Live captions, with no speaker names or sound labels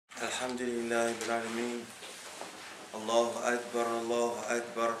Alhamdulillah Rabbil Alameen. Allahu Akbar, Allahu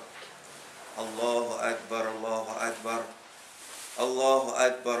Akbar. Allahu Akbar, Allahu Akbar. Allahu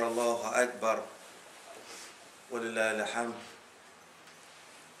Akbar, Allahu Akbar. Walillahi alhamd.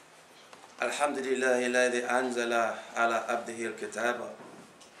 Alhamdulillah alladhi anzala ala abdihi al-kitaba.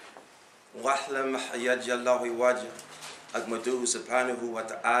 Wahlam yaj'allahu wajh. Agmaduhu subhanahu wa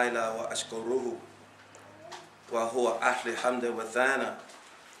ta'ala wa ashkuruhu. Wa huwa ahli hamda wa thana.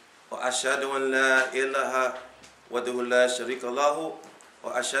 Wa ashhadu an la ilaha wahdahu la sharika lahu.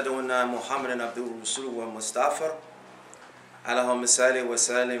 Wa ashhadu anna Muhammadan abduhu rasuluhu wa mustafa. Allahumma salli wa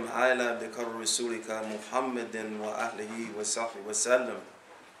sallim ala abdika rasulika Muhammadin wa ahlihi wa sahbihi wa sallam.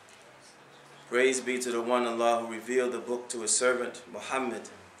 Praise be to the one Allah who revealed the book to his servant Muhammad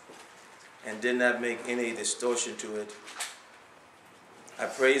and did not make any distortion to it. I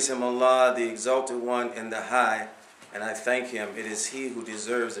praise him, Allah, the exalted one in the high, and I thank him. It is he who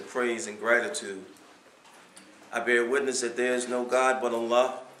deserves the praise and gratitude. I bear witness that there is no God but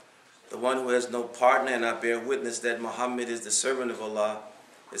Allah, the one who has no partner, and I bear witness that Muhammad is the servant of Allah,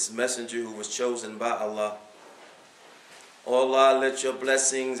 his messenger who was chosen by Allah. O Allah, let your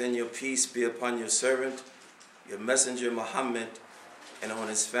blessings and your peace be upon your servant, your messenger Muhammad, and on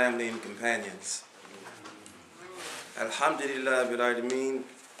his family and companions. Alhamdulillah Rabbil Alameen.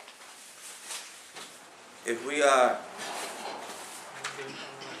 If we have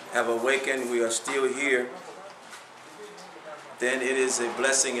awakened, we are still here, then it is a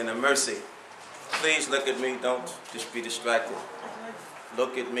blessing and a mercy. Please look at me, don't just be distracted.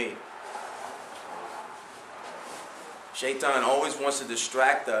 Look at me. Shaitan always wants to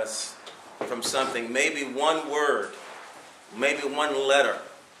distract us from something. Maybe one word, maybe one letter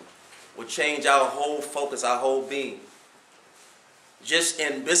will change our whole focus, our whole being. Just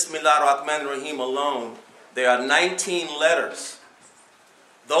in Bismillah ar-Rahman ar-Rahim alone, there are 19 letters.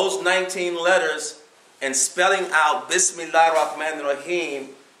 Those 19 letters and spelling out Bismillah ar-Rahman ar-Rahim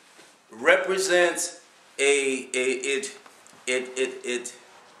represents there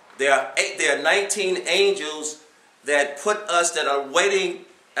are 19 angels that are waiting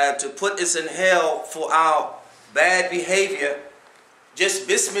to put us in hell for our bad behavior. Just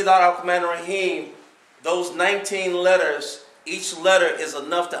Bismillah ar-Rahman ar-Rahim, those 19 letters, each letter is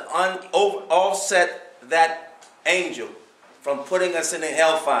enough to offset that angel from putting us in the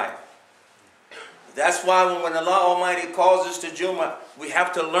hellfire. That's why when Allah Almighty calls us to Jumah, we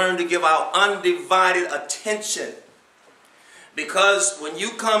have to learn to give our undivided attention. Because when you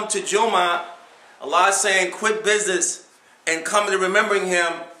come to Jumah, Allah is saying quit business and come to remembering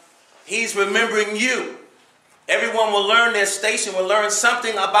Him. He's remembering you. Everyone will learn their station, will learn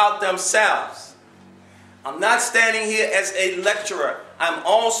something about themselves. I'm not standing here as a lecturer. I'm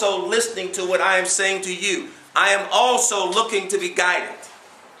also listening to what I am saying to you. I am also looking to be guided.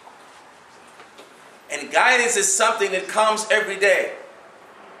 And guidance is something that comes every day.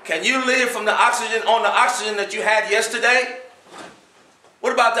 Can you live on the oxygen that you had yesterday?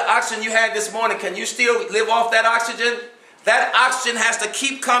 What about the oxygen you had this morning? Can you still live off that oxygen? That oxygen has to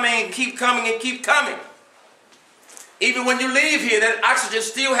keep coming and keep coming and keep coming. Even when you leave here, that oxygen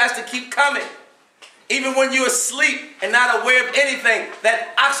still has to keep coming. Even when you're asleep and not aware of anything,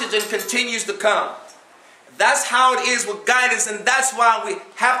 that oxygen continues to come. That's how it is with guidance, and that's why we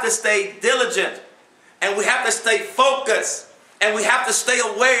have to stay diligent, and we have to stay focused, and we have to stay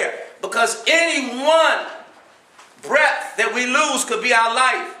aware, because any one breath that we lose could be our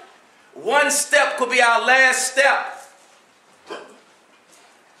life. One step could be our last step.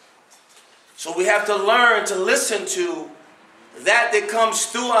 So we have to learn to listen to that comes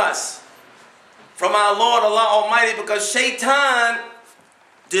through us from our Lord Allah Almighty, because Shaitan,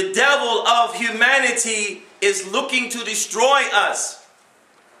 the devil of humanity, is looking to destroy us.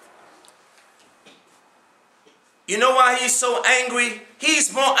 You know why he's so angry?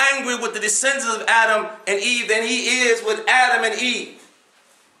 He's more angry with the descendants of Adam and Eve than he is with Adam and Eve.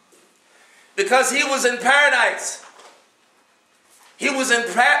 Because he was in paradise. He was in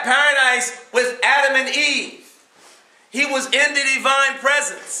paradise with Adam and Eve. He was in the divine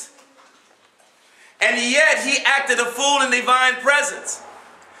presence. And yet he acted a fool in divine presence.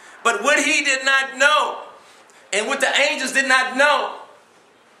 But what he did not know, and what the angels did not know,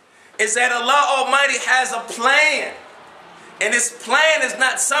 is that Allah Almighty has a plan. And His plan is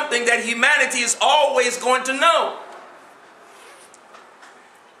not something that humanity is always going to know.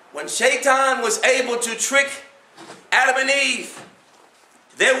 When Shaitan was able to trick Adam and Eve,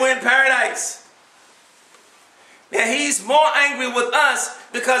 they were in paradise. Now he's more angry with us,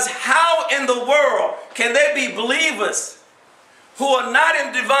 because how in the world can there be believers who are not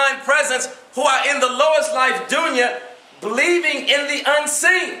in divine presence, who are in the lowest life dunya, believing in the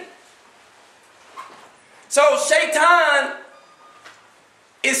unseen? So Shaitan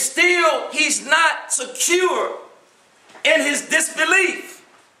is still, he's not secure in his disbelief.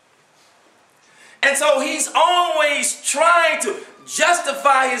 And so he's always trying to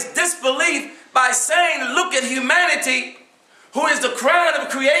justify his disbelief by saying, look at humanity, who is the crown of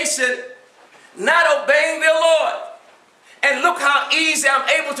creation, not obeying their Lord. And look how easy I'm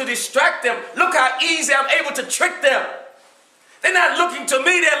able to distract them. Look how easy I'm able to trick them. They're not looking to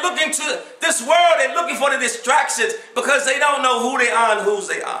me, they're looking to this world. They're looking for the distractions because they don't know who they are and whose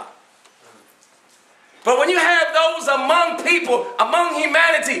they are. But when you have those among people, among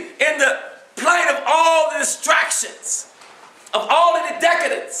humanity, in the plight of all the distractions, of all of the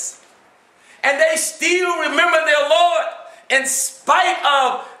decadence, and they still remember their Lord in spite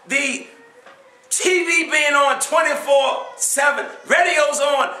of the TV being on 24/7, radio's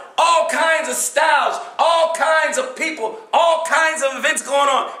on, all kinds of styles, all kinds of people, all kinds of events going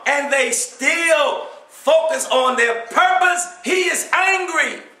on, and they still focus on their purpose. He is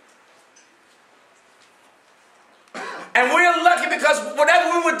angry. And we're lucky because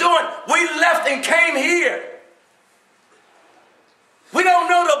whatever we were doing, we left and came here. We don't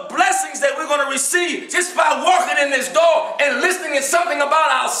know the blessings that we're going to receive just by walking in this door and listening to something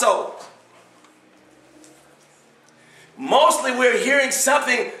about our soul. Mostly we're hearing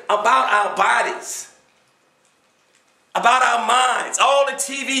something about our bodies, about our minds, all the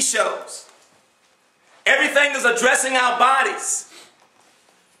TV shows. Everything is addressing our bodies.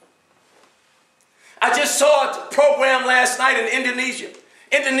 I just saw a program last night in Indonesia.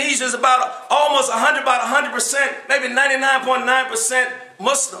 Indonesia is about almost 100%, maybe 99.9%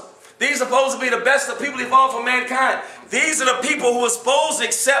 Muslim. These are supposed to be the best of people evolved for mankind. These are the people who are supposed to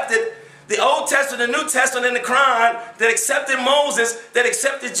accept the Old Testament, the New Testament, and the Quran, that accepted Moses, that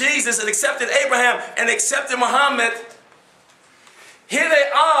accepted Jesus, that accepted Abraham, and accepted Muhammad. Here they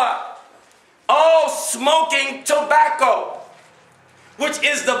are, all smoking tobacco, which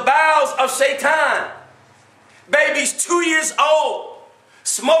is the bowels of Shaitan. Babies 2 years old,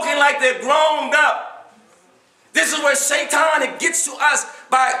 smoking like they're grown up. This is where Shaitan gets to us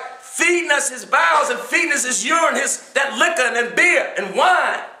by feeding us his bowels and feeding us his urine, that liquor and beer and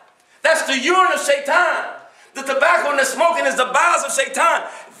wine. That's the urine of Shaitan. The tobacco and the smoking is the bowels of Shaitan.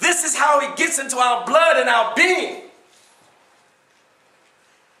 This is how he gets into our blood and our being.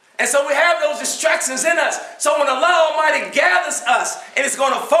 And so we have those distractions in us. So when Allah Almighty gathers us, and it's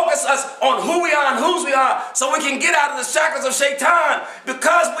going to focus us on who we are and whose we are, so we can get out of the shackles of Shaitan,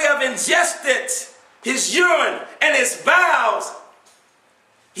 because we have ingested his urine and his bowels,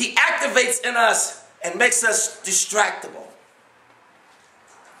 he activates in us and makes us distractible.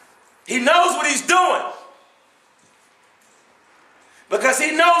 He knows what he's doing. Because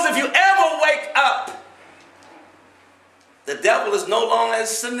he knows if you ever wake up, the devil is no longer as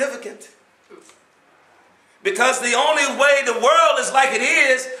significant. Because the only way the world is like it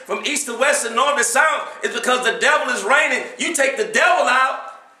is, from east to west and north to south, is because the devil is reigning. You take the devil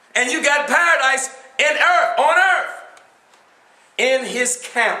out, and you got paradise on earth. In his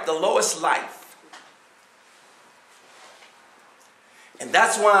camp, the lowest life. And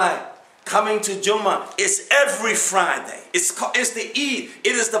that's why coming to Jumah is every Friday. It's the Eid.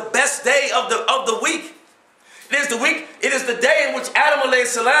 It is the best day of the week. It is the day in which Adam alayhi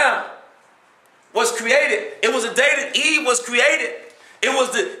salam was created. It was the day that Eve was created. It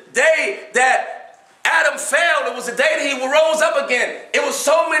was the day that Adam failed. It was the day that he rose up again. It was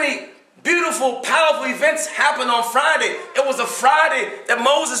so many beautiful, powerful events happened on Friday. It was a Friday that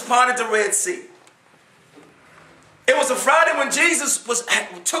Moses parted the Red Sea. It was a Friday when Jesus was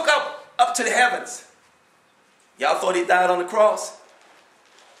took up to the heavens. Y'all thought he died on the cross?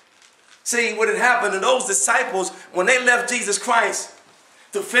 See, what had happened to those disciples when they left Jesus Christ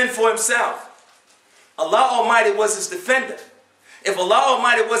to fend for himself. Allah Almighty was his defender. If Allah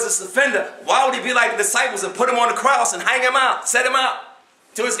Almighty was his defender, why would he be like the disciples and put him on the cross and hang him out, set him out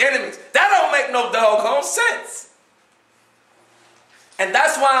to his enemies? That don't make no doggone sense. And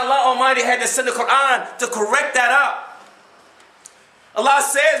that's why Allah Almighty had to send the Quran to correct that up. Allah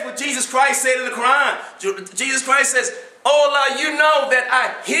says what Jesus Christ said in the Quran. Jesus Christ says, "Oh Allah, you know that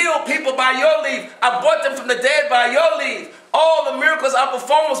I heal people by your leave. I brought them from the dead by your leave. All the miracles I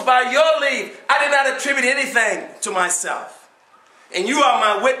performed was by your leave. I did not attribute anything to myself. And you are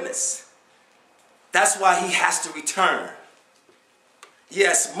my witness." That's why he has to return.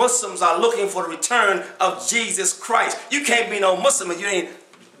 Yes, Muslims are looking for the return of Jesus Christ. You can't be no Muslim if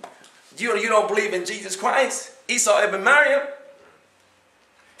you don't believe in Jesus Christ. Isa ibn Maryam.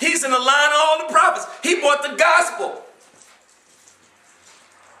 He's in the line of all the prophets. He brought the gospel.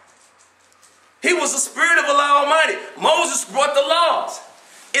 He was the spirit of Allah Almighty. Moses brought the laws.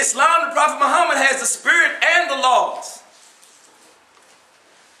 Islam, the Prophet Muhammad, has the spirit and the laws.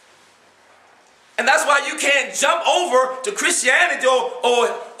 And that's why you can't jump over to Christianity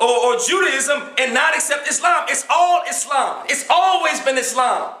or Judaism and not accept Islam. It's all Islam. It's always been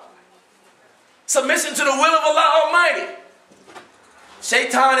Islam. Submission to the will of Allah Almighty.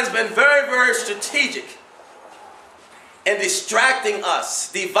 Shaitan has been very, very strategic in distracting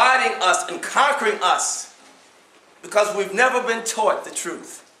us, dividing us, and conquering us because we've never been taught the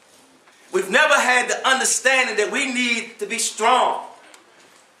truth. We've never had the understanding that we need to be strong.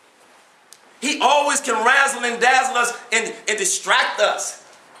 He always can razzle and dazzle us and distract us.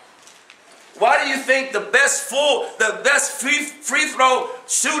 Why do you think the best free throw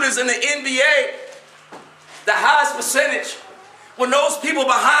shooters in the NBA, the highest percentage, when those people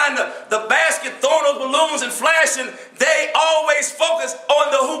behind the basket throwing those balloons and flashing, they always focus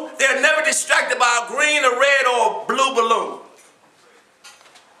on the hoop. They're never distracted by a green, a red, or a blue balloon.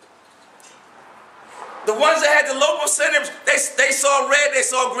 The ones that had the low percentage, they saw red, they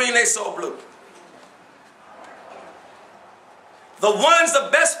saw green, they saw blue. The ones, the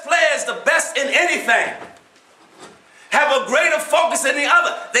best players, the best in anything, have a greater focus than the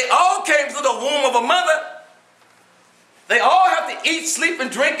other. They all came through the womb of a mother. They all have to eat, sleep,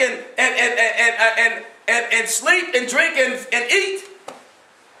 and drink, and sleep, and drink, and eat.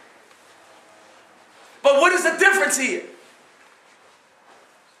 But what is the difference here?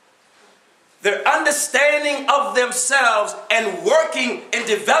 Their understanding of themselves and working and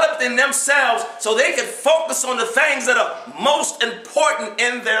developing themselves so they can focus on the things that are most important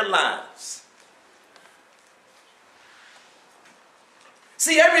in their lives.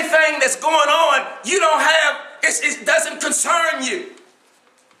 See, everything that's going on, you don't have, it doesn't concern you.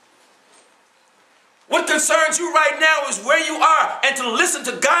 What concerns you right now is where you are and to listen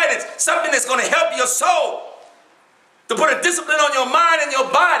to guidance, something that's going to help your soul, to put a discipline on your mind and your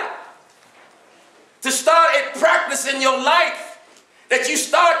body, to start a practice in your life, that you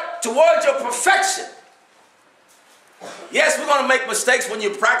start towards your perfection. Yes, we're going to make mistakes. When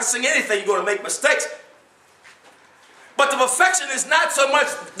you're practicing anything, you're going to make mistakes. But the perfection is not so much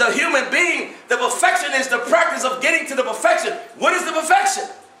the human being. The perfection is the practice of getting to the perfection. What is the perfection?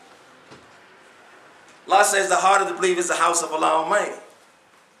 Allah says the heart of the believer is the house of Allah Almighty.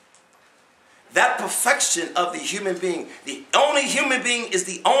 That perfection of the human being, the only human being is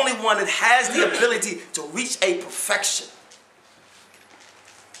the only one that has the ability to reach a perfection.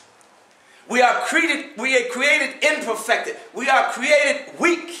 We are created imperfected. We are created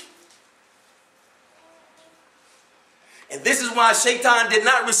weak. And this is why Shaitan did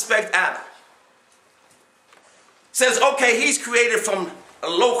not respect Adam. Says, okay, he's created from a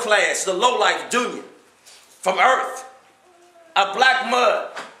low class, the low life, dunya, from earth, a black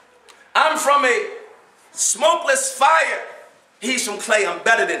mud. I'm from a smokeless fire. He's from clay. I'm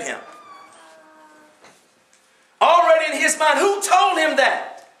better than him. Already in his mind, who told him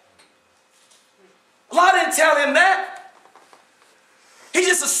that? Allah didn't tell him that. He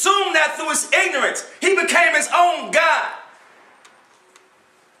just assumed that through his ignorance. He became his own God.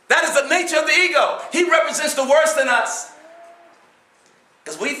 That is the nature of the ego. He represents the worst in us.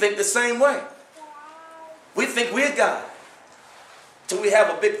 Because we think the same way. We think we're God. Till we have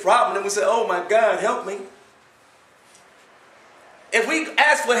a big problem, then we say, oh my God, help me. If we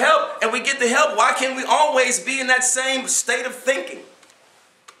ask for help and we get the help, why can't we always be in that same state of thinking?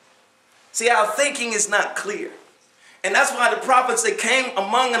 See, our thinking is not clear. And that's why the prophets, they came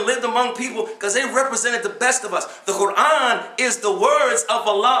among and lived among people, because they represented the best of us. The Quran is the words of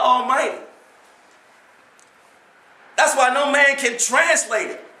Allah Almighty. That's why no man can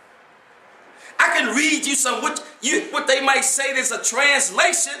translate it. I can read you what they might say is a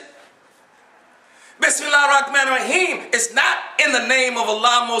translation. Bismillahir-Rahmanir-Rahim. It's not in the name of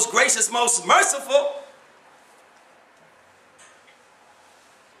Allah, most gracious, most merciful.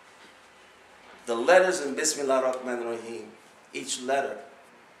 The letters in Bismillahir-Rahmanir-Rahim, each letter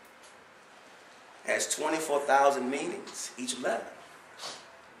has 24,000 meanings, each letter.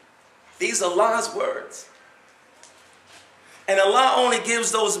 These are Allah's words. And Allah only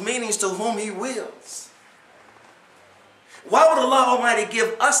gives those meanings to whom He wills. Why would Allah Almighty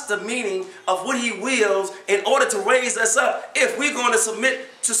give us the meaning of what He wills in order to raise us up if we're going to submit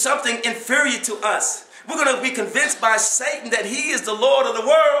to something inferior to us? We're going to be convinced by Satan that he is the Lord of the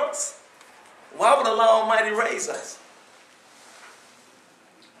worlds. Why would Allah Almighty raise us?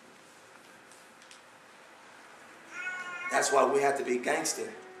 That's why we have to be gangster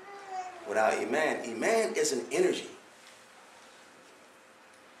without Iman. Iman is an energy.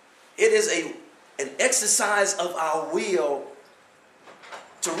 It is an exercise of our will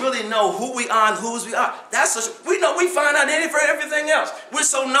to really know who we are and whose we are. We know we find out anything for everything else. We're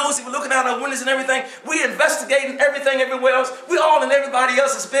so nosy. We're looking out our windows and everything. We're investigating everything everywhere else. We're all in everybody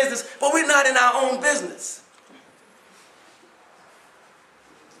else's business, but we're not in our own business.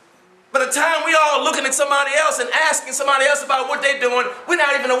 By the time we all looking at somebody else and asking somebody else about what they're doing, we're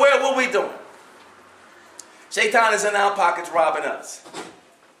not even aware of what we're doing. Shaitan is in our pockets robbing us.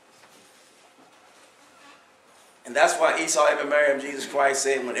 And that's why Esau ibn Maryam, Jesus Christ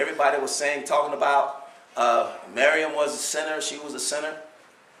said, when everybody was saying, talking about Maryam was a sinner, she was a sinner.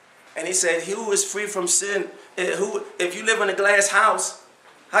 And he said, he who is free from sin, if you live in a glass house,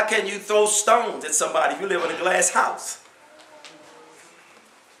 how can you throw stones at somebody if you live in a glass house?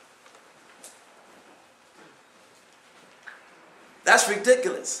 That's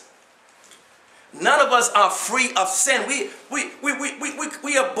ridiculous. None of us are free of sin. We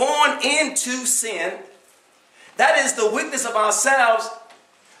are born into sin. That is the weakness of ourselves,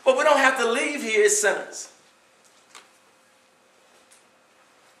 but we don't have to leave here as sinners.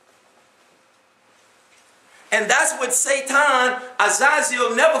 And that's what Satan,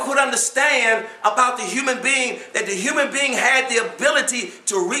 Azazel, never could understand about the human being, that the human being had the ability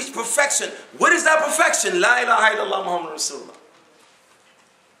to reach perfection. What is that perfection? La ilaha illallah Muhammad Rasulullah.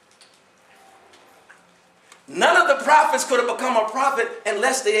 None of the prophets could have become a prophet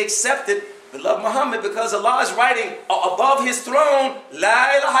unless they accepted beloved Muhammad, because Allah is writing above his throne,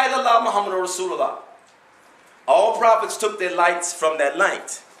 La ilaha illallah Muhammad Rasulullah. All prophets took their lights from that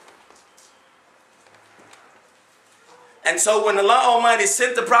light. And so when Allah Almighty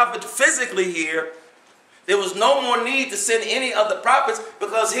sent the prophet physically here, there was no more need to send any of the prophets,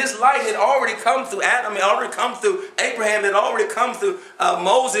 because his light had already come through Adam, it had already come through Abraham, it had already come through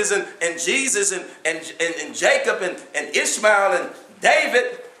Moses and Jesus and Jacob and Ishmael and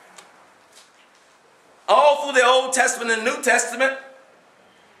David. All through the Old Testament and New Testament.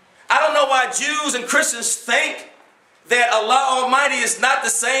 I don't know why Jews and Christians think that Allah Almighty is not the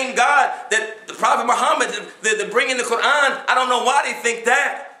same God that the Prophet Muhammad, that bring in the Quran. I don't know why they think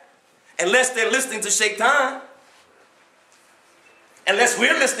that. Unless they're listening to Shaitan. Unless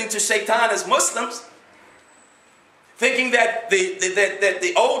we're listening to Shaitan as Muslims. Thinking that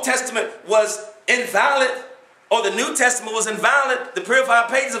the Old Testament was invalid, or the New Testament was invalid, the purified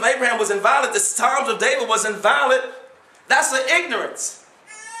pages of Abraham was invalid, the Psalms of David was invalid. That's an ignorance.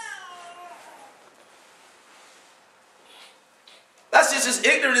 That's just as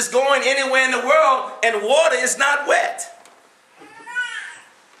ignorant as going anywhere in the world and water is not wet.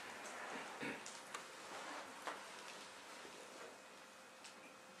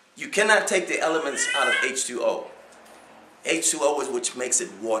 You cannot take the elements out of H2O. H2O is which makes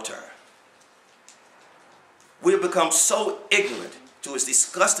it water. We have become so ignorant to it's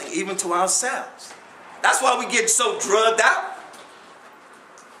disgusting even to ourselves. That's why we get so drugged out.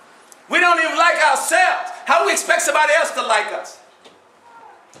 We don't even like ourselves. How do we expect somebody else to like us?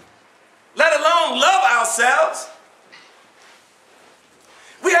 Let alone love ourselves.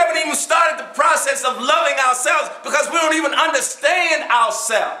 We haven't even started the process of loving ourselves because we don't even understand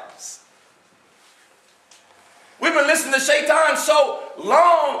ourselves. We've been listening to Shaitan so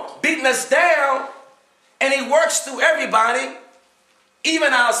long, beating us down, and he works through everybody,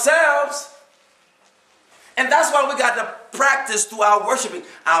 even ourselves. And that's why we got to practice through our worshiping.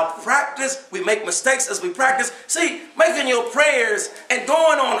 Our practice, we make mistakes as we practice. See, making your prayers and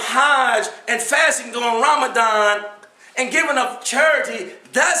going on Hajj and fasting during Ramadan and giving up charity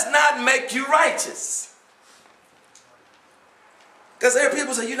does not make you righteous. Because there are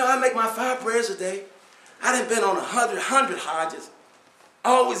people who say, you know, I make my 5 prayers a day. I done been on 100 Hajjs. I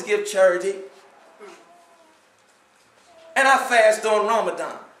always give charity. And I fast during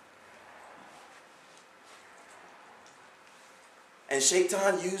Ramadan. And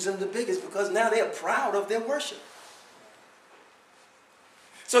Shaitan used them the biggest because now they're proud of their worship.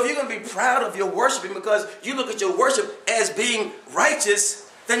 So if you're going to be proud of your worshiping because you look at your worship as being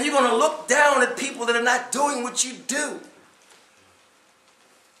righteous, then you're going to look down at people that are not doing what you do.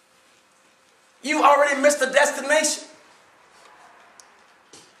 You already missed the destination.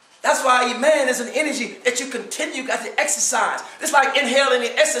 That's why Iman is an energy that you continue, got to exercise. It's like inhaling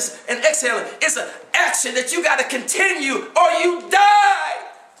and exhaling. It's an action that you got to continue or you die.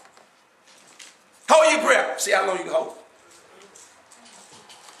 Hold your breath. See how long you can hold.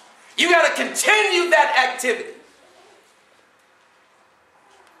 You got to continue that activity.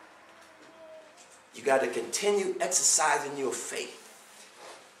 You got to continue exercising your faith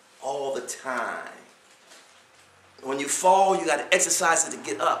all the time. When you fall, you got to exercise it to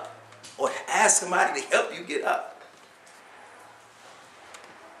get up. Or ask somebody to help you get up.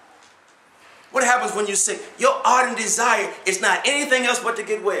 What happens when you're sick? Your ardent desire is not anything else but to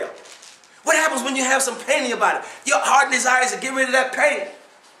get well. What happens when you have some pain in your body? Your ardent desire is to get rid of that pain.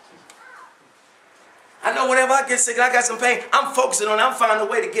 I know whenever I get sick and I got some pain, I'm focusing on, I'm finding a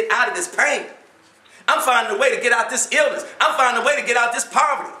way to get out of this pain. I'm finding a way to get out this illness. I'm finding a way to get out this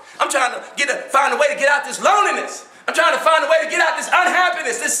poverty. I'm trying to find a way to get out this loneliness. I'm trying to find a way to get out this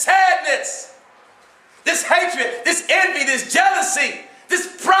unhappiness, this sadness, this hatred, this envy, this jealousy, this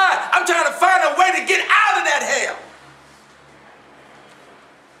pride. I'm trying to find a way to get out of that hell.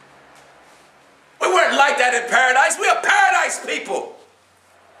 We weren't like that in paradise. We are paradise people.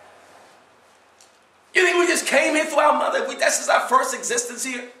 You think we just came here through our mother? This is our first existence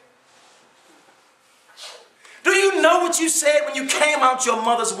here? Do you know what you said when you came out your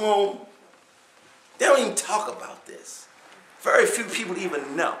mother's womb? They don't even talk about this. Very few people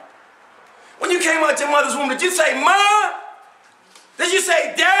even know. When you came out your mother's womb, did you say, Ma? Did you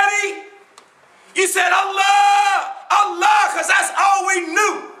say, Daddy? You said, Allah, Allah, because that's all we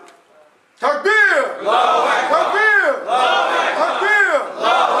knew. Takbir! Takbir! Takbir!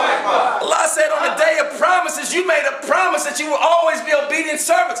 Allah said on the day of promises, you made a promise that you will always be obedient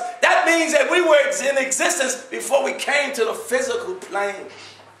servants. That means that we were in existence before we came to the physical plane.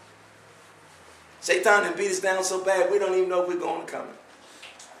 Shaitan done beat us down so bad, we don't even know if we're going to come.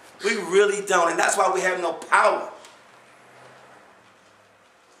 We really don't, and that's why we have no power.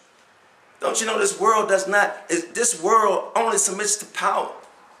 Don't you know this world does not, this world only submits to power.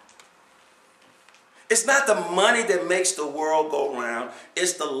 It's not the money that makes the world go round.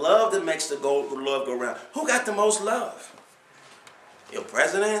 It's the love that makes the world go round. Who got the most love? Your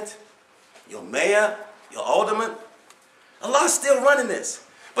president? Your mayor? Your alderman? Allah's still running this.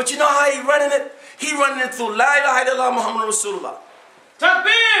 But you know how He's running it? He's running it through La ilaha illallah Muhammad Rasulullah.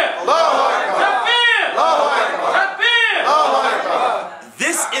 Takbir! Allahu Akbar! Takbir! Allahu Akbar! Takbir! Allahu Akbar!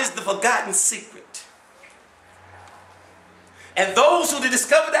 This is the forgotten secret. And those who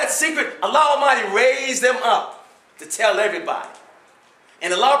discover that secret, Allah Almighty raised them up to tell everybody.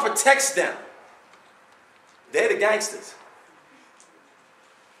 And Allah protects them. They're the gangsters.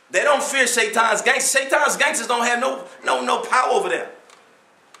 They don't fear Shaitan's gangsters. Shaitan's gangsters don't have no power over them.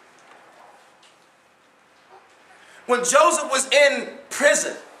 When Joseph was in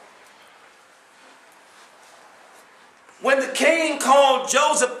prison, when the king called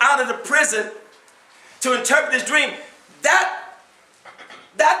Joseph out of the prison to interpret his dream,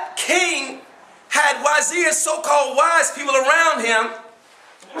 that king had wazirs, so-called wise people around him,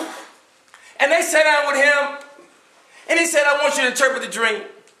 and they sat down with him, and he said, I want you to interpret the dream.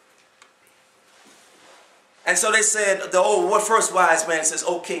 And so they said, the first wise man says,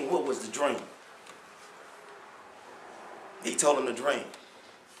 O king, what was the dream? He told him the dream.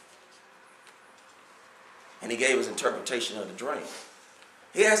 And he gave his interpretation of the dream.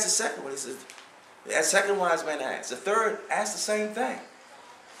 He asked the second one, he said, that second wise man asked. The third asked the same thing.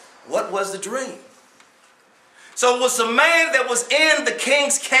 What was the dream? So it was a man that was in the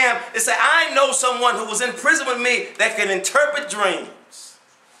king's camp that said, I know someone who was in prison with me that can interpret dreams.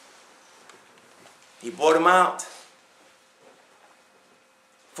 He brought him out.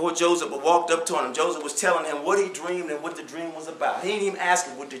 Before Joseph walked up to him, Joseph was telling him what he dreamed and what the dream was about. He didn't even ask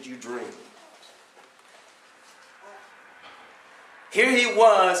him, what did you dream? Here he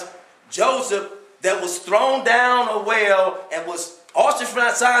was, Joseph, that was thrown down a well and was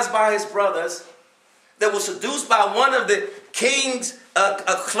ostracized by his brothers, that was seduced by one of the king's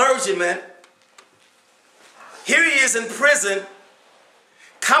clergymen. Here he is in prison,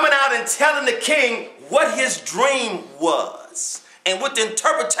 coming out and telling the king what his dream was and what the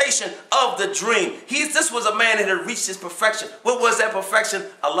interpretation of the dream. This was a man that had reached his perfection. What was that perfection?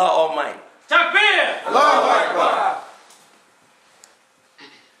 Allah Almighty. Takbir! Allahu Akbar!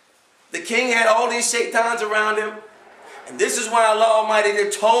 The king had all these shaitans around him. And this is why Allah Almighty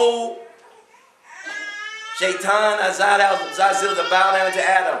had told Shaitan Azazil to bow down to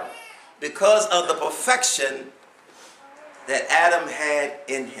Adam. Because of the perfection that Adam had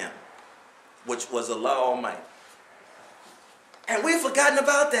in him, which was Allah Almighty. And we've forgotten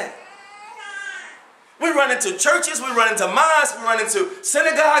about that. We run into churches, we run into mosques, we run into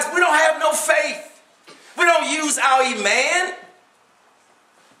synagogues. We don't have no faith. We don't use our iman.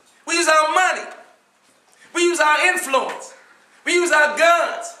 We use our money. We use our influence. We use our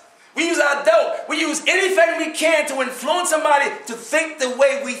guns. We use our dope. We use anything we can to influence somebody to think the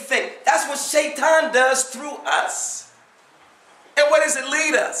way we think. That's what Shaitan does through us. And where does it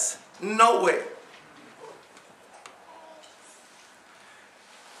lead us? Nowhere.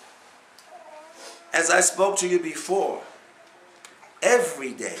 As I spoke to you before,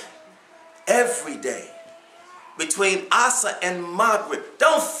 every day, between Asa and Maghrib,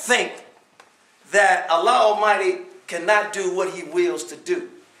 don't think that Allah Almighty cannot do what he wills to do.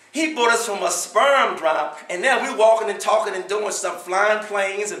 He brought us from a sperm drop, and now we're walking and talking and doing stuff, flying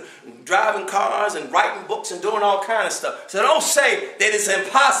planes and driving cars and writing books and doing all kind of stuff. So don't say that it's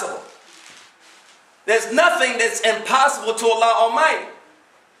impossible. There's nothing that's impossible to Allah Almighty.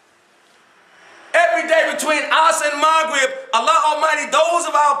 Every day between us and Maghrib, Allah Almighty, those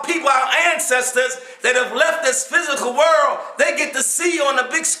of our people, our ancestors that have left this physical world, they get to see on the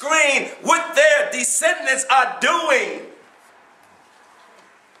big screen what their descendants are doing.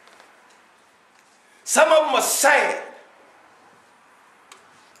 Some of them are sad.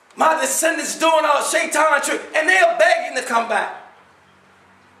 My descendants doing all shaitan trick, and they are begging to come back.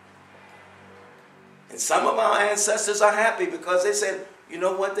 And some of our ancestors are happy because they said, you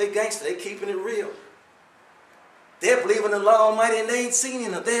know what, they're gangster, they're keeping it real. They're believing in Allah Almighty and they ain't seen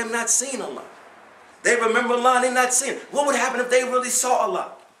Him. They have not seen Allah. They remember Allah and they're not seeing Him. What would happen if they really saw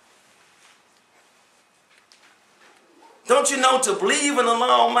Allah? Don't you know, to believe in Allah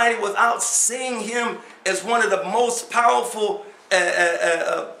Almighty without seeing Him is one of the most powerful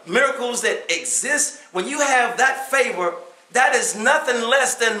miracles that exist? When you have that favor, that is nothing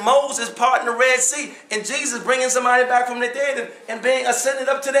less than Moses parting the Red Sea and Jesus bringing somebody back from the dead and being ascended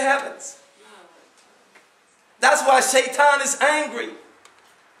up to the heavens. That's why Shaitan is angry.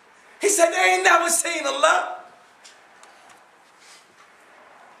 He said they ain't never seen Allah.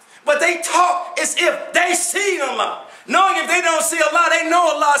 But they talk as if they see Allah. Knowing if they don't see Allah, they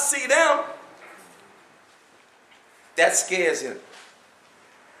know Allah see them. That scares him.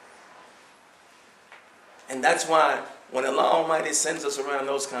 And that's why when Allah Almighty sends us around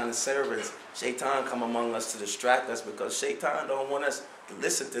those kind of servants, Shaitan come among us to distract us, because Shaitan don't want us to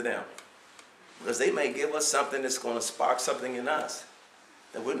listen to them. Because they may give us something that's going to spark something in us,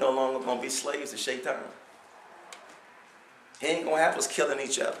 that we're no longer going to be slaves to Shaitan. He ain't going to have us killing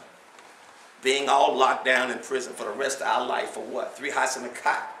each other, being all locked down in prison for the rest of our life for what? 3 hots in a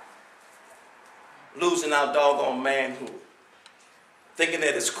cot. Losing our doggone manhood. Thinking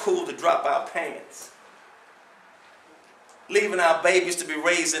that it's cool to drop our pants. Leaving our babies to be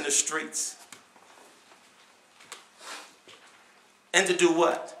raised in the streets. And to do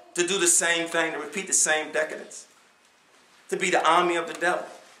what? To do the same thing, to repeat the same decadence. To be the army of the devil.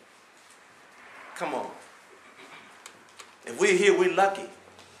 Come on. If we're here, we're lucky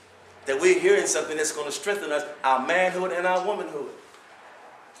that we're hearing something that's going to strengthen us, our manhood and our womanhood.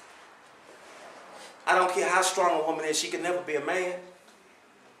 I don't care how strong a woman is, she can never be a man.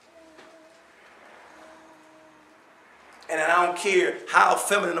 And I don't care how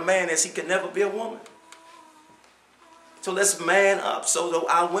feminine a man is, he can never be a woman. So let's man up so that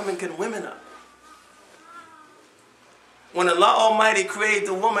our women can women up. When Allah Almighty created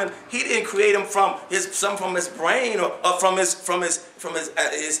the woman, He didn't create him from his brain or from his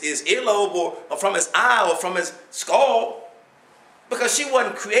earlobe or from his eye or from his skull, because she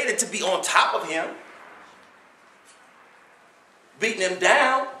wasn't created to be on top of him, beating him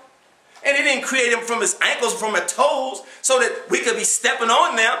down. And He didn't create him from his ankles, from her toes, so that we could be stepping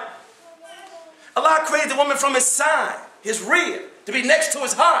on them. Allah created the woman from his side, his rear, to be next to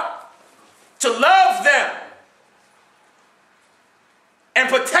his heart, to love them and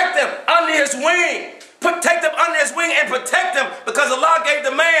protect them under his wing. Protect them under his wing and protect them, because Allah gave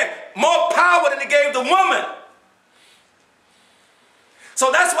the man more power than He gave the woman.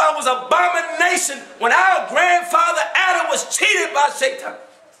 So that's why it was an abomination when our grandfather Adam was cheated by Shaitan.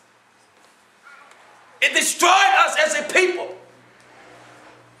 It destroyed us as a people.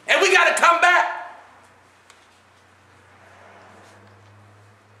 And we got to come back.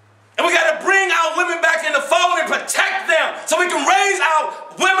 And we got to bring our women back in the fold and protect them, so we can raise our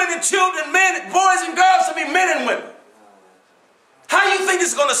women and children, men, boys and girls, to be men and women. How do you think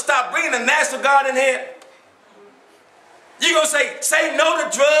this is going to stop bringing the National Guard in here? You're going to say no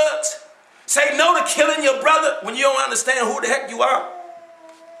to drugs, say no to killing your brother when you don't understand who the heck you are.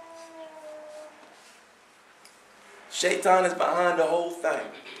 Shaitan is behind the whole thing,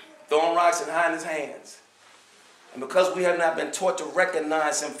 throwing rocks and hiding his hands. And because we have not been taught to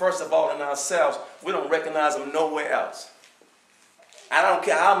recognize him, first of all, in ourselves, we don't recognize him nowhere else. I don't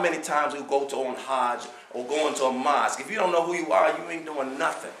care how many times we go to on Hajj or go into a mosque. If you don't know who you are, you ain't doing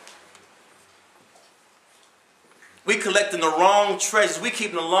nothing. We collecting the wrong treasures. We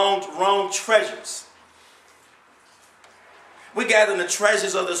keeping the wrong treasures. We gathering the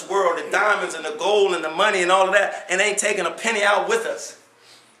treasures of this world, the diamonds and the gold and the money and all of that, and ain't taking a penny out with us.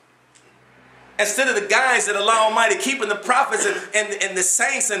 Instead of the guys that Allah Almighty keeping the prophets and the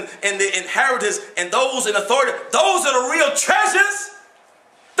saints and the inheritors and those in authority, those are the real treasures.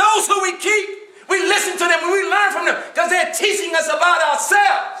 Those who we keep. We listen to them and we learn from them, because they're teaching us about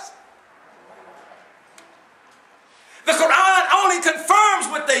ourselves.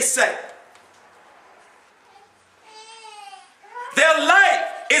 they say. Their life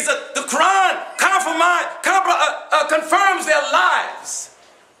is the Quran confirms their lives.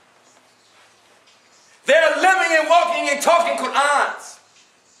 They're living and walking and talking Qurans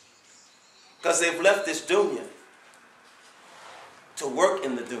because they've left this dunya to work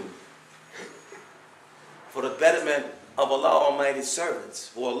in the dunya for the betterment of Allah Almighty's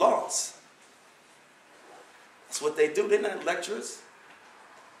servants who are lost. That's what they do. They're not lecturers.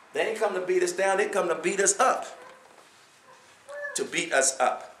 They ain't come to beat us down. They come to beat us up. To beat us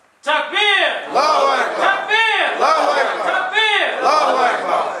up. Takbir! Allahu Akbar! Takbir! Allahu Akbar! Takbir! Allahu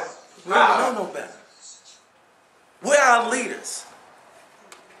Akbar! We don't know no better. We're our leaders.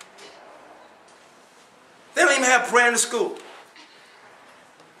 They don't even have prayer in the school.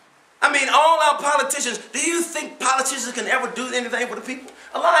 I mean, all our politicians, do you think politicians can ever do anything for the people?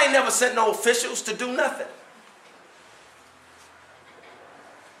 Allah ain't never sent no officials to do nothing.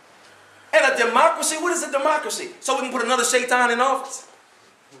 And a democracy, what is a democracy? So we can put another shaitan in office?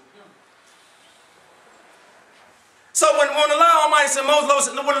 So when Allah Almighty said,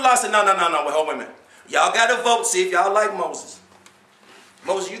 Moses, when Allah said, no, wait a minute. Y'all got to vote, see if y'all like Moses.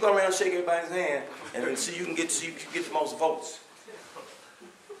 Moses, you go around and shake everybody's hand and see you can get the most votes.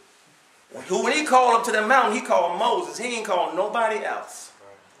 When he called up to the mountain, he called Moses. He ain't called nobody else.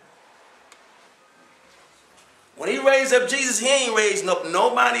 When he raised up Jesus, he ain't raised up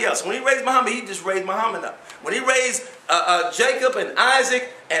nobody else. When he raised Muhammad, he just raised Muhammad up. When he raised Jacob and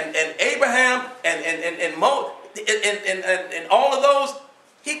Isaac and Abraham and all of those,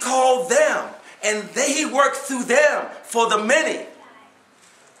 he called them. And he worked through them for the many.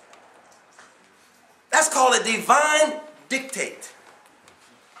 That's called a divine dictate.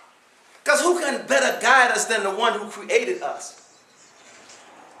 Because who can better guide us than the one who created us?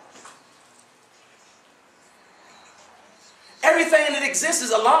 Everything that exists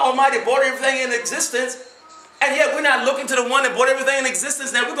is Allah Almighty brought everything in existence. And yet we're not looking to the one that brought everything in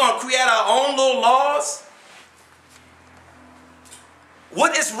existence. Now we're going to create our own little laws.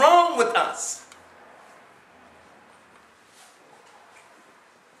 What is wrong with us?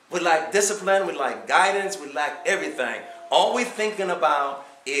 We lack discipline, we lack guidance, we lack everything. All we're thinking about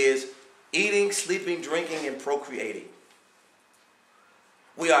is eating, sleeping, drinking, and procreating.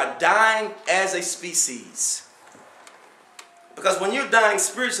 We are dying as a species. Because when you're dying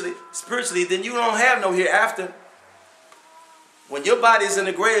spiritually, then you don't have no hereafter. When your body is in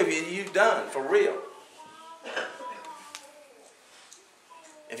the grave, you're done, for real.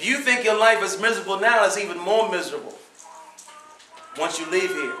 If you think your life is miserable now, it's even more miserable once you leave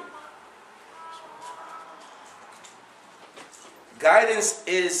here. Guidance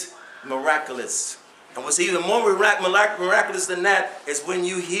is miraculous. And what's even more miraculous than that is when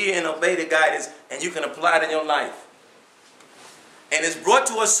you hear and obey the guidance and you can apply it in your life. And it's brought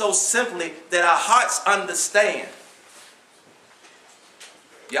to us so simply that our hearts understand.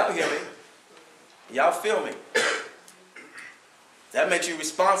 Y'all hear me? Y'all feel me? That makes you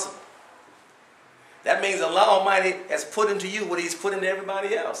responsible. That means Allah Almighty has put into you what He's put into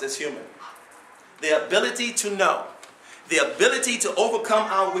everybody else as human. The ability to know. The ability to overcome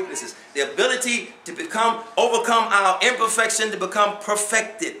our weaknesses. The ability to overcome our imperfection to become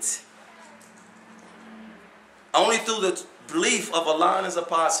perfected. Only through the belief of Allah and His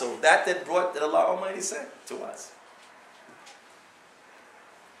apostle. That Allah Almighty sent to us.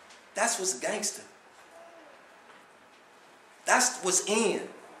 That's what's gangster. That's what's in.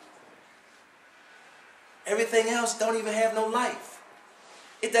 Everything else don't even have no life.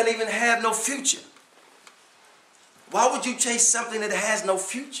 It doesn't even have no future. Why would you chase something that has no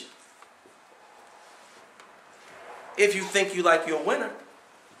future? If you think you like your winner.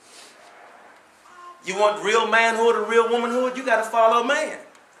 You want real manhood or real womanhood, you got to follow man.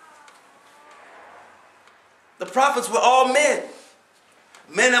 The prophets were all men.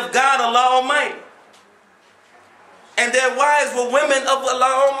 Men of God, Allah Almighty. And their wives were women of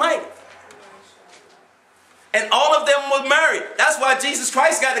Allah Almighty. And all of them were married. That's why Jesus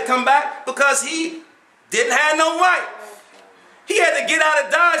Christ got to come back, because He didn't have no wife. He had to get out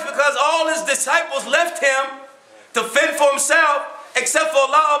of Dodge because all His disciples left Him to fend for Himself, except for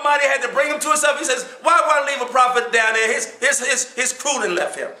Allah Almighty had to bring Him to Himself. He says, why would I leave a prophet down there? His crew didn't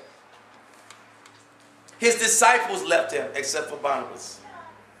left Him. His disciples left Him, except for Barnabas.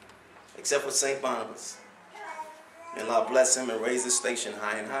 Except for St. Barnabas. May Allah bless him and raise his station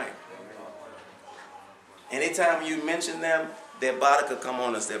high and high. Anytime you mention them, their barakah come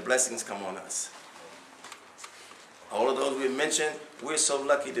on us, their blessings come on us. All of those we mentioned, we're so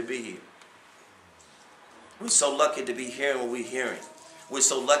lucky to be here. We're so lucky to be hearing what we're hearing. We're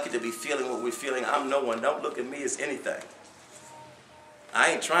so lucky to be feeling what we're feeling. I'm no one. Don't look at me as anything.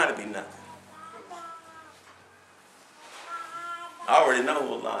 I ain't trying to be nothing. I already know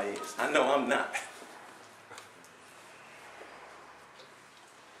who Allah is. I know I'm not.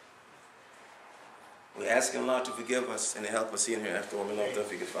 We're asking Allah to forgive us and to help us in here after all.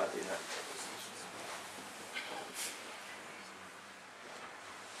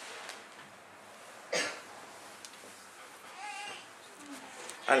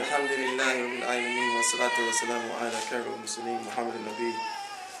 Alhamdulillah rabbil alamin wa salatu wa salamu ala khairil muslimin Muhammadin nabi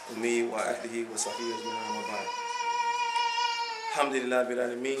ummi wa ahlihi wa sahbihi ajma'in wa ba'd. Alhamdulillah rabbil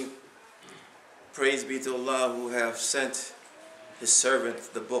alamin. Praise be to Allah who have sent his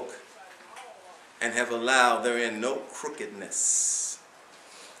servant the book and have allowed therein no crookedness.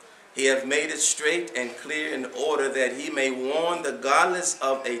 He hath made it straight and clear in order that he may warn the godless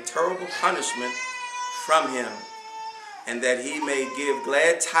of a terrible punishment from him, and that he may give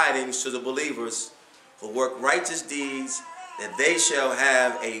glad tidings to the believers who work righteous deeds, that they shall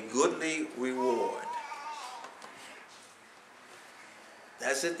have a goodly reward.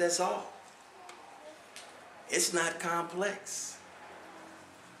 That's it, that's all. It's not complex.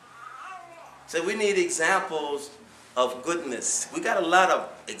 So we need examples of goodness. We got a lot of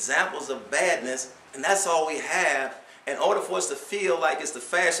examples of badness, and that's all we have. In order for us to feel like it's the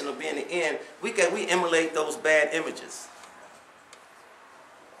fashion of being the end, we emulate those bad images.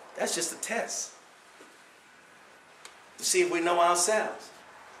 That's just a test to see if we know ourselves.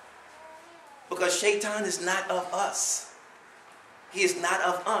 Because Shaitan is not of us. He is not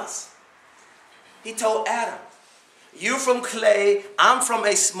of us. He told Adam, you from clay, I'm from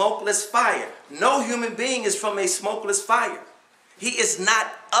a smokeless fire. No human being is from a smokeless fire. He is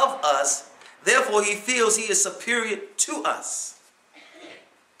not of us. Therefore, he feels he is superior to us.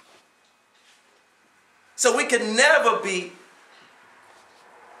 So we can never be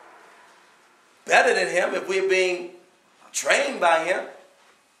better than him if we're being trained by him,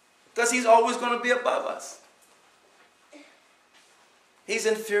 because he's always going to be above us. He's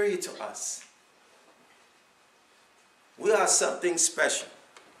inferior to us. We are something special.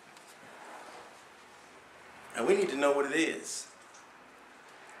 And we need to know what it is.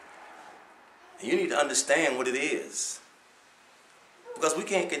 And you need to understand what it is. Because we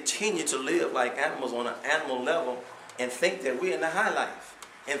can't continue to live like animals on an animal level and think that we're in the high life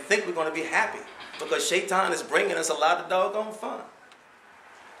and think we're going to be happy. Because Shaitan is bringing us a lot of doggone fun.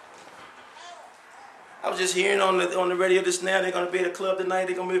 I was just hearing on the radio just now, they're going to be at a club tonight.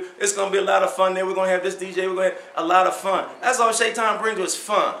 It's going to be a lot of fun there. We're going to have this DJ. We're going to have a lot of fun. That's all Shaitan brings us,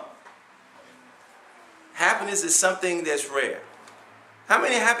 fun. Happiness is something that's rare. How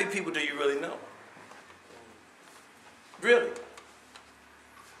many happy people do you really know? Really?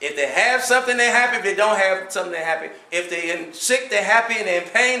 If they have something, they're happy. If they don't have something, they're happy. If they're sick, they're happy. And they're in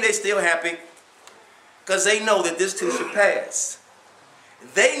pain, they're still happy. Because they know that this too should pass.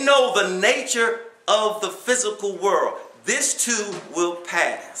 They know the nature of the physical world. This too will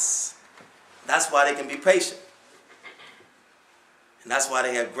pass. That's why they can be patient. And that's why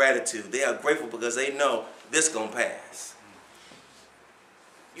they have gratitude. They are grateful because they know this is going to pass.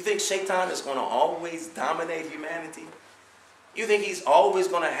 You think Shaitan is going to always dominate humanity? You think he's always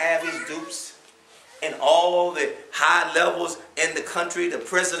going to have his dupes in all the high levels in the country, the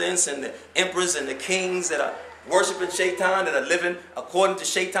presidents and the emperors and the kings that are worshiping Shaitan, that are living according to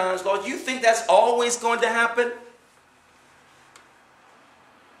Shaitan's laws? You think that's always going to happen?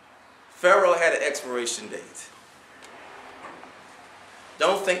 Pharaoh had an expiration date.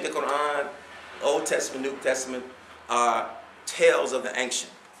 Don't think the Quran, Old Testament, New Testament are tales of the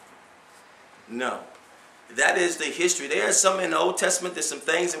ancient. No. That is the history. There are some in the Old Testament, there's some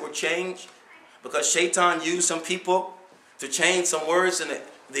things that were changed because Shaitan used some people to change some words in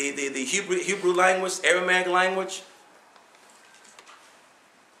the Hebrew language, Aramaic language,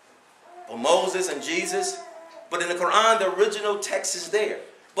 for Moses and Jesus. But in the Quran, the original text is there.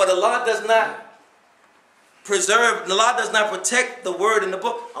 But Allah does not preserve, Allah does not protect the word in the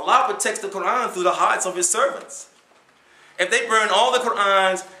book. Allah protects the Quran through the hearts of his servants. If they burn all the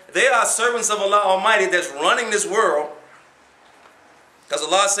Qurans, they are servants of Allah Almighty that's running this world. Because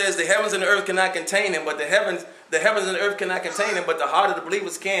Allah says the heavens and the earth cannot contain him, but the heavens and the earth cannot contain him, but the heart of the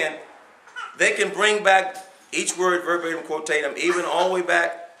believers can. They can bring back each word verbatim, quotatum, even all the way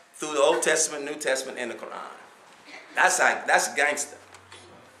back through the Old Testament, New Testament, and the Quran. That's gangster.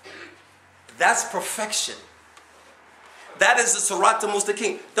 That's perfection. That is the Sirat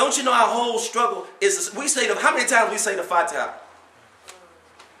al-Mustaqim. Don't you know our whole struggle is, how many times we say the Fatiha?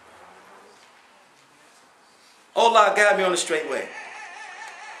 Oh Allah, guide me on the straight way.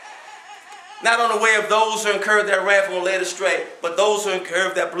 Not on the way of those who incur their wrath and were led astray, but those who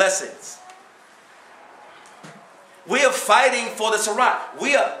incur their blessings. We are fighting for the Sirat.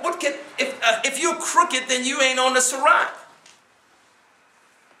 If you're crooked, then you ain't on the Sirat.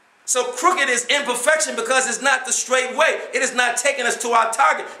 So crooked is imperfection because it's not the straight way. It is not taking us to our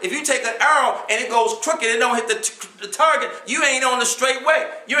target. If you take an arrow and it goes crooked, it don't hit the target, you ain't on the straight way.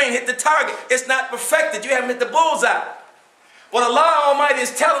 You ain't hit the target. It's not perfected. You haven't hit the bullseye. What Allah Almighty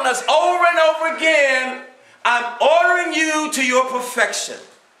is telling us over and over again, I'm ordering you to your perfection.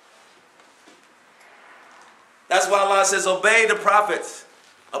 That's why Allah says, obey the prophets,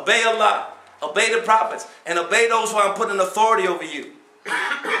 obey Allah, obey the prophets, and obey those who I'm putting authority over you.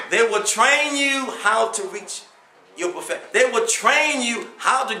 They will train you how to reach your perfection. They will train you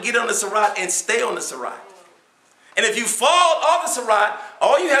how to get on the Sirat and stay on the Sirat. And if you fall off the Sirat,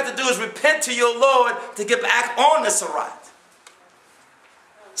 all you have to do is repent to your Lord to get back on the Sirat.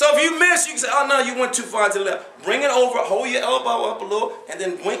 So if you miss, you can say, oh no, you went too far to the left. Bring it over, hold your elbow up a little, and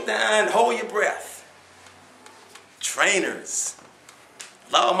then blink down and hold your breath. Trainers.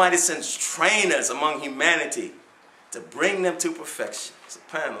 Allah Almighty sends trainers among humanity to bring them to perfection.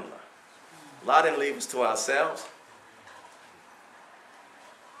 SubhanAllah. Allah didn't leave us to ourselves.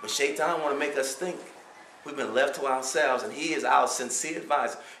 But Shaitan want to make us think we've been left to ourselves and he is our sincere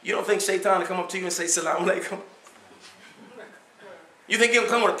advisor. You don't think Shaitan will come up to you and say, Salaam alaikum? You think he'll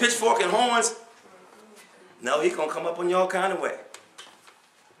come with a pitchfork and horns? No, he's going to come up on you all kind of way.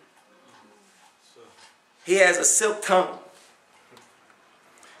 He has a silk tongue.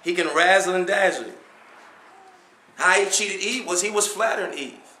 He can razzle and dazzle you. How he cheated Eve was he was flattering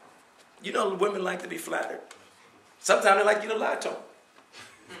Eve. You know women like to be flattered. Sometimes they like you to lie to them.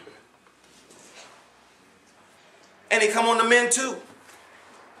 And he come on the men too.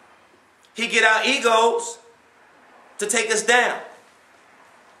 He get our egos to take us down.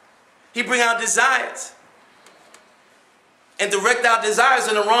 He bring our desires and direct our desires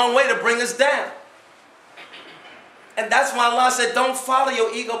in the wrong way to bring us down. And that's why Allah said, don't follow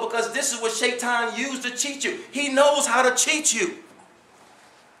your ego, because this is what Shaitan used to cheat you. He knows how to cheat you.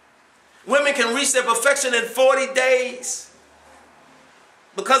 Women can reach their perfection in 40 days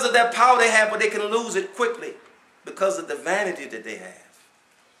because of that power they have, but they can lose it quickly because of the vanity that they have.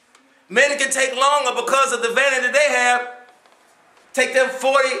 Men can take longer because of the vanity they have. Take them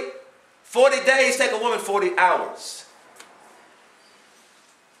 40 days, take a woman 40 hours.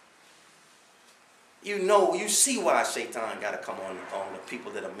 You know, you see why Shaitan got to come on the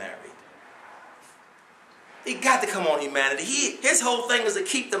people that are married. He got to come on humanity. His whole thing is to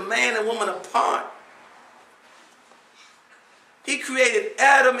keep the man and woman apart. He created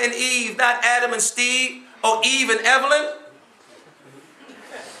Adam and Eve, not Adam and Steve or Eve and Evelyn.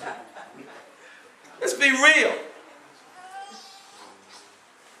 Let's be real.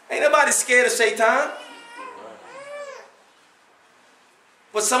 Ain't nobody scared of Shaitan.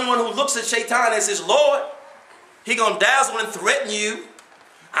 But someone who looks at Shaitan as his Lord, he gonna dazzle and threaten you.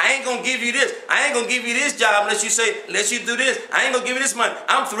 I ain't gonna give you this. I ain't gonna give you this job unless you do this. I ain't gonna give you this money.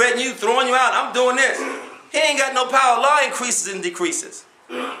 I'm threatening you, throwing you out. I'm doing this. He ain't got no power. Allah increases and decreases.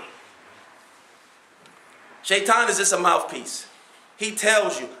 Shaitan is just a mouthpiece. He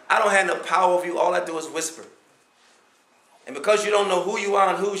tells you, I don't have no power over you. All I do is whisper. And because you don't know who you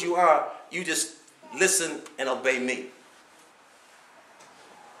are and whose you are, you just listen and obey me.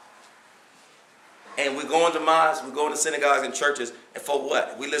 And we're going to mosques, we're going to synagogues and churches, and for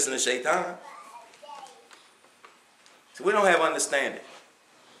what? We listen to Shaitan. So we don't have understanding.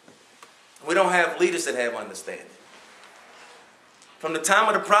 We don't have leaders that have understanding. From the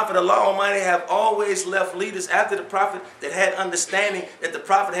time of the Prophet, Allah Almighty have always left leaders after the Prophet that had understanding that the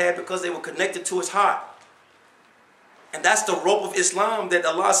Prophet had because they were connected to his heart. And that's the rope of Islam that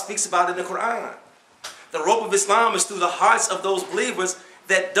Allah speaks about in the Quran. The rope of Islam is through the hearts of those believers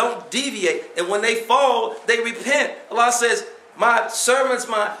that don't deviate. And when they fall, they repent. Allah says, my servants,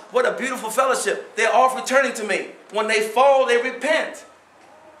 what a beautiful fellowship. They're all returning to me. When they fall, they repent.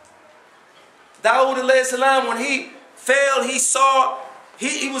 Dawood alayhi salam, when he failed,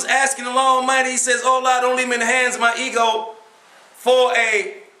 he was asking Allah Almighty, he says, oh Allah, don't leave me in the hands of my ego for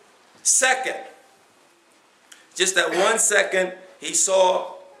a second. Just that 1 second, he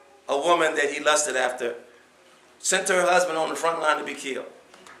saw a woman that he lusted after, sent her husband on the front line to be killed.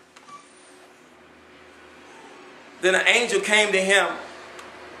 Then an angel came to him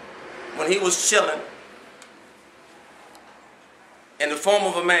when he was chilling in the form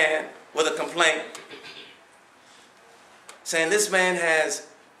of a man with a complaint, saying this man has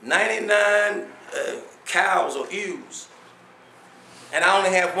 99 cows or ewes, and I only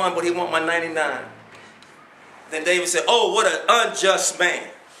have one, but he wants my 99. Then David said, oh, what an unjust man.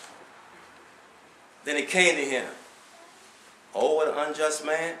 Then it came to him, oh, what an unjust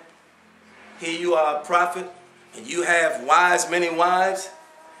man. Here you are, a prophet. and you have wives, many wives,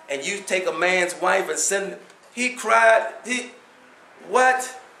 and you take a man's wife and send, he cried,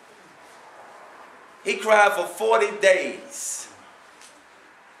 what? He cried for 40 days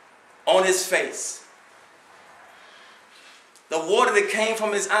on his face. The water that came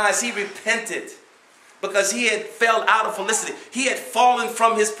from his eyes, he repented because he had fell out of felicity. He had fallen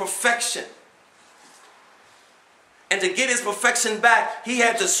from his perfection. And to get his perfection back, he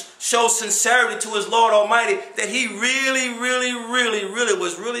had to show sincerity to his Lord Almighty that he really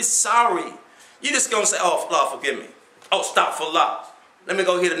was really sorry. You're just going to say, oh, Lord, forgive me. Oh, stop for Allah. Let me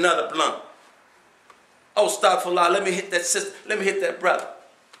go hit another blunt. Oh, stop for Allah. Let me hit that sister. Let me hit that brother.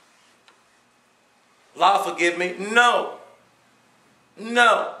 Allah, forgive me. No.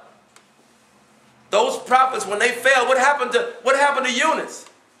 No. Those prophets, when they fell, what happened to Yunus?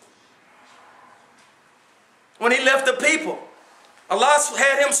 When he left the people, Allah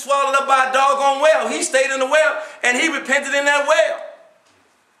had him swallowed up by a doggone whale. He stayed in the well and he repented in that whale.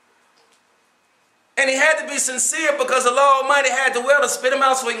 And he had to be sincere because Allah Almighty had the whale to spit him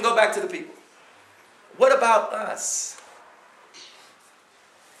out so he can go back to the people. What about us?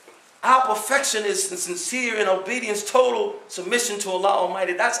 Our perfection is sincere and obedience, total submission to Allah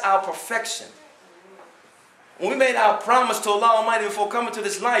Almighty. That's our perfection. When we made our promise to Allah Almighty before coming to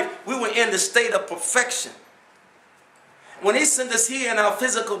this life, we were in the state of perfection. When he sent us here in our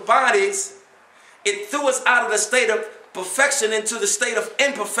physical bodies, it threw us out of the state of perfection into the state of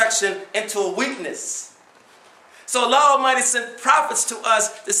imperfection, into a weakness. So Allah Almighty sent prophets to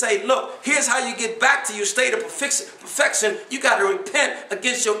us to say, look, here's how you get back to your state of perfection. You got to repent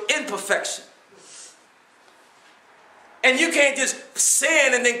against your imperfection. And you can't just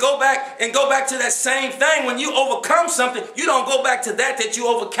sin and then go back to that same thing. When you overcome something, you don't go back to that you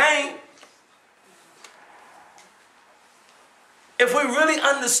overcame. If we really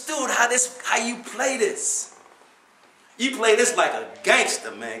understood how you play this, you play this like a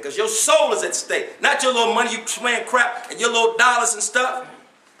gangster, man, because your soul is at stake. Not your little money you playing crap and your little dollars and stuff,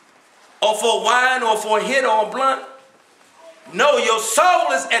 or for a wine or for a hit or a blunt. No, your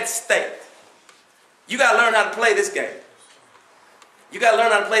soul is at stake. You got to learn how to play this game. You got to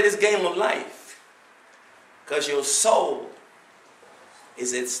learn how to play this game of life because your soul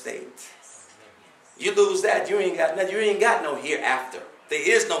is at stake. You lose that, you ain't got nothing. You ain't got no hereafter. There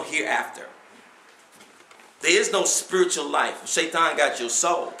is no hereafter. There is no spiritual life. Shaitan got your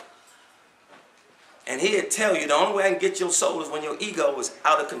soul. And he'll tell you the only way I can get your soul is when your ego is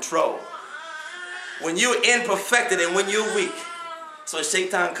out of control. When you're imperfected and when you're weak. So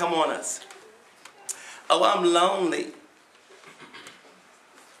Shaitan come on us. Oh, I'm lonely.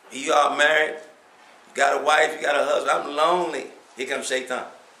 You are married. You got a wife. You got a husband. I'm lonely. Here comes Shaitan.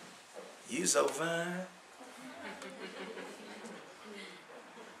 You so fine.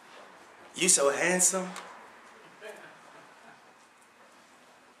 You so handsome.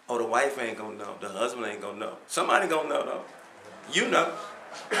 Oh, the wife ain't gonna know. The husband ain't gonna know. Somebody gonna know though. You know.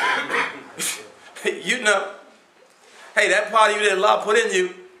 You know. Hey, that part of you that Allah put in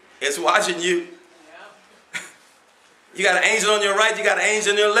you is watching you. You got an angel on your right, you got an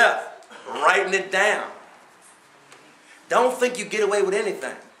angel on your left. Writing it down. Don't think you get away with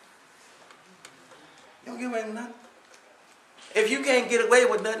anything. You don't get away with nothing. If you can't get away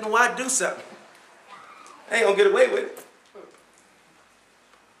with nothing, why do something? I ain't gonna get away with it.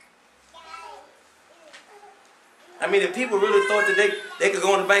 I mean, if people really thought that they could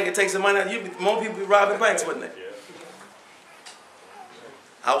go in the bank and take some money out, more people be robbing banks, wouldn't they?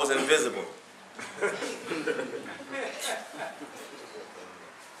 I was invisible.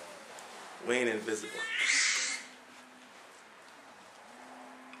 We ain't invisible.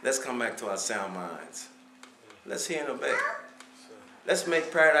 Let's come back to our sound minds. Let's hear and obey. Let's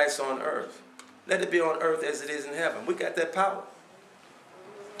make paradise on earth. Let it be on earth as it is in heaven. We got that power.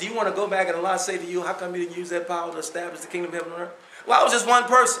 Do you want to go back and Allah say to you, how come you didn't use that power to establish the kingdom of heaven on earth? Well, I was just one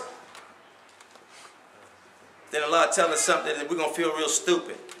person. Then Allah tell us something that we're going to feel real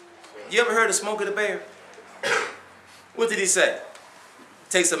stupid. You ever heard of Smoke of the Bear? What did he say?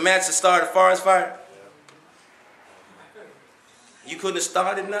 Takes a match to start a forest fire? You couldn't have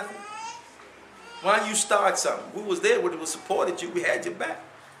started nothing? Why you start something? We was there, we supported you, we had your back.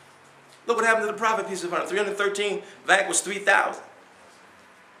 Look what happened to the Prophet, peace be upon him. 313 vanquished 3,000.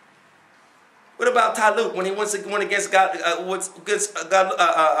 What about Talut when he went against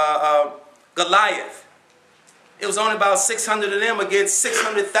Goliath? It was only about 600 of them against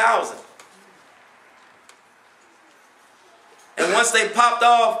 600,000. And once they popped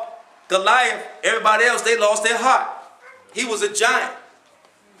off Goliath, everybody else, they lost their heart. He was a giant.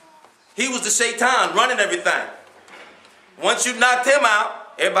 He was the Shaitan running everything. Once you knocked him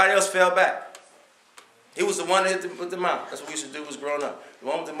out, everybody else fell back. He was the one that hit with the mouth. That's what we used to do was growing up. The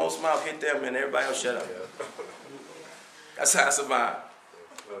one with the most mouth hit them and everybody else shut up. That's how I survived.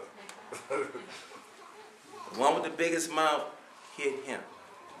 The one with the biggest mouth hit him.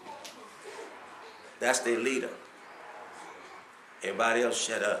 That's their leader. Everybody else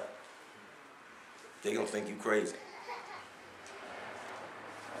shut up. They're going to think you crazy.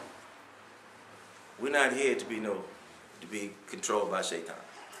 We're not here to be controlled by Shaitan.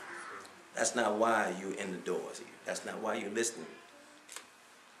 That's not why you're in the doors here. That's not why you're listening.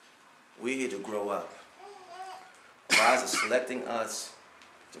 We're here to grow up. God is selecting us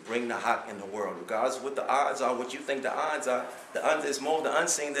to bring the haq in the world. Regardless of what the odds are, what you think the odds are, there's more the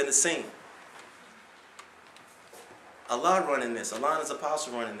unseen than the seen. Allah running this. Allah and His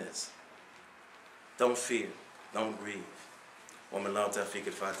apostle running this. Don't fear. Don't grieve. وَمَا تَوْفِيقِ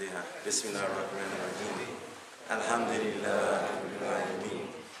الْفَاتِحَةِ بِسْمِ اللَّهِ الرَّحْمَنِ الرَّحِيمِ الْحَمْدُ لِلَّهِ رَبِّ الْعَالَمِينَ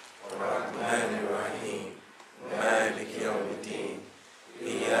الرَّحْمَنِ الرَّحِيمِ مَالِكِ يَوْمِ الدِّينِ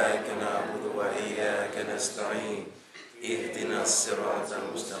إِيَّاكَ نَعْبُدُ وَإِيَّاكَ نَسْتَعِينُ اهْدِنَا الصِّرَاطَ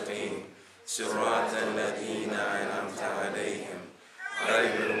الْمُسْتَقِيمَ صِرَاطَ الَّذِينَ أَنْعَمْتَ عَلَيْهِمْ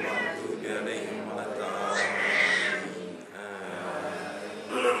غَيْرِ الْمَغْضُوبِ عَلَيْهِمْ وَلَا الضَّالِّينَ.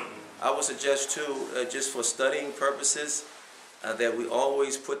 I would suggest too, just for studying purposes, that we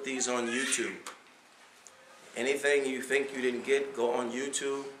always put these on YouTube. Anything you think you didn't get, go on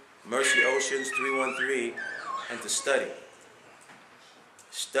YouTube, Mercy Oceans 313, and to study.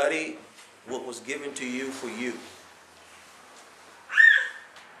 Study what was given to you for you.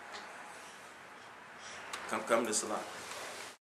 Come to Salah.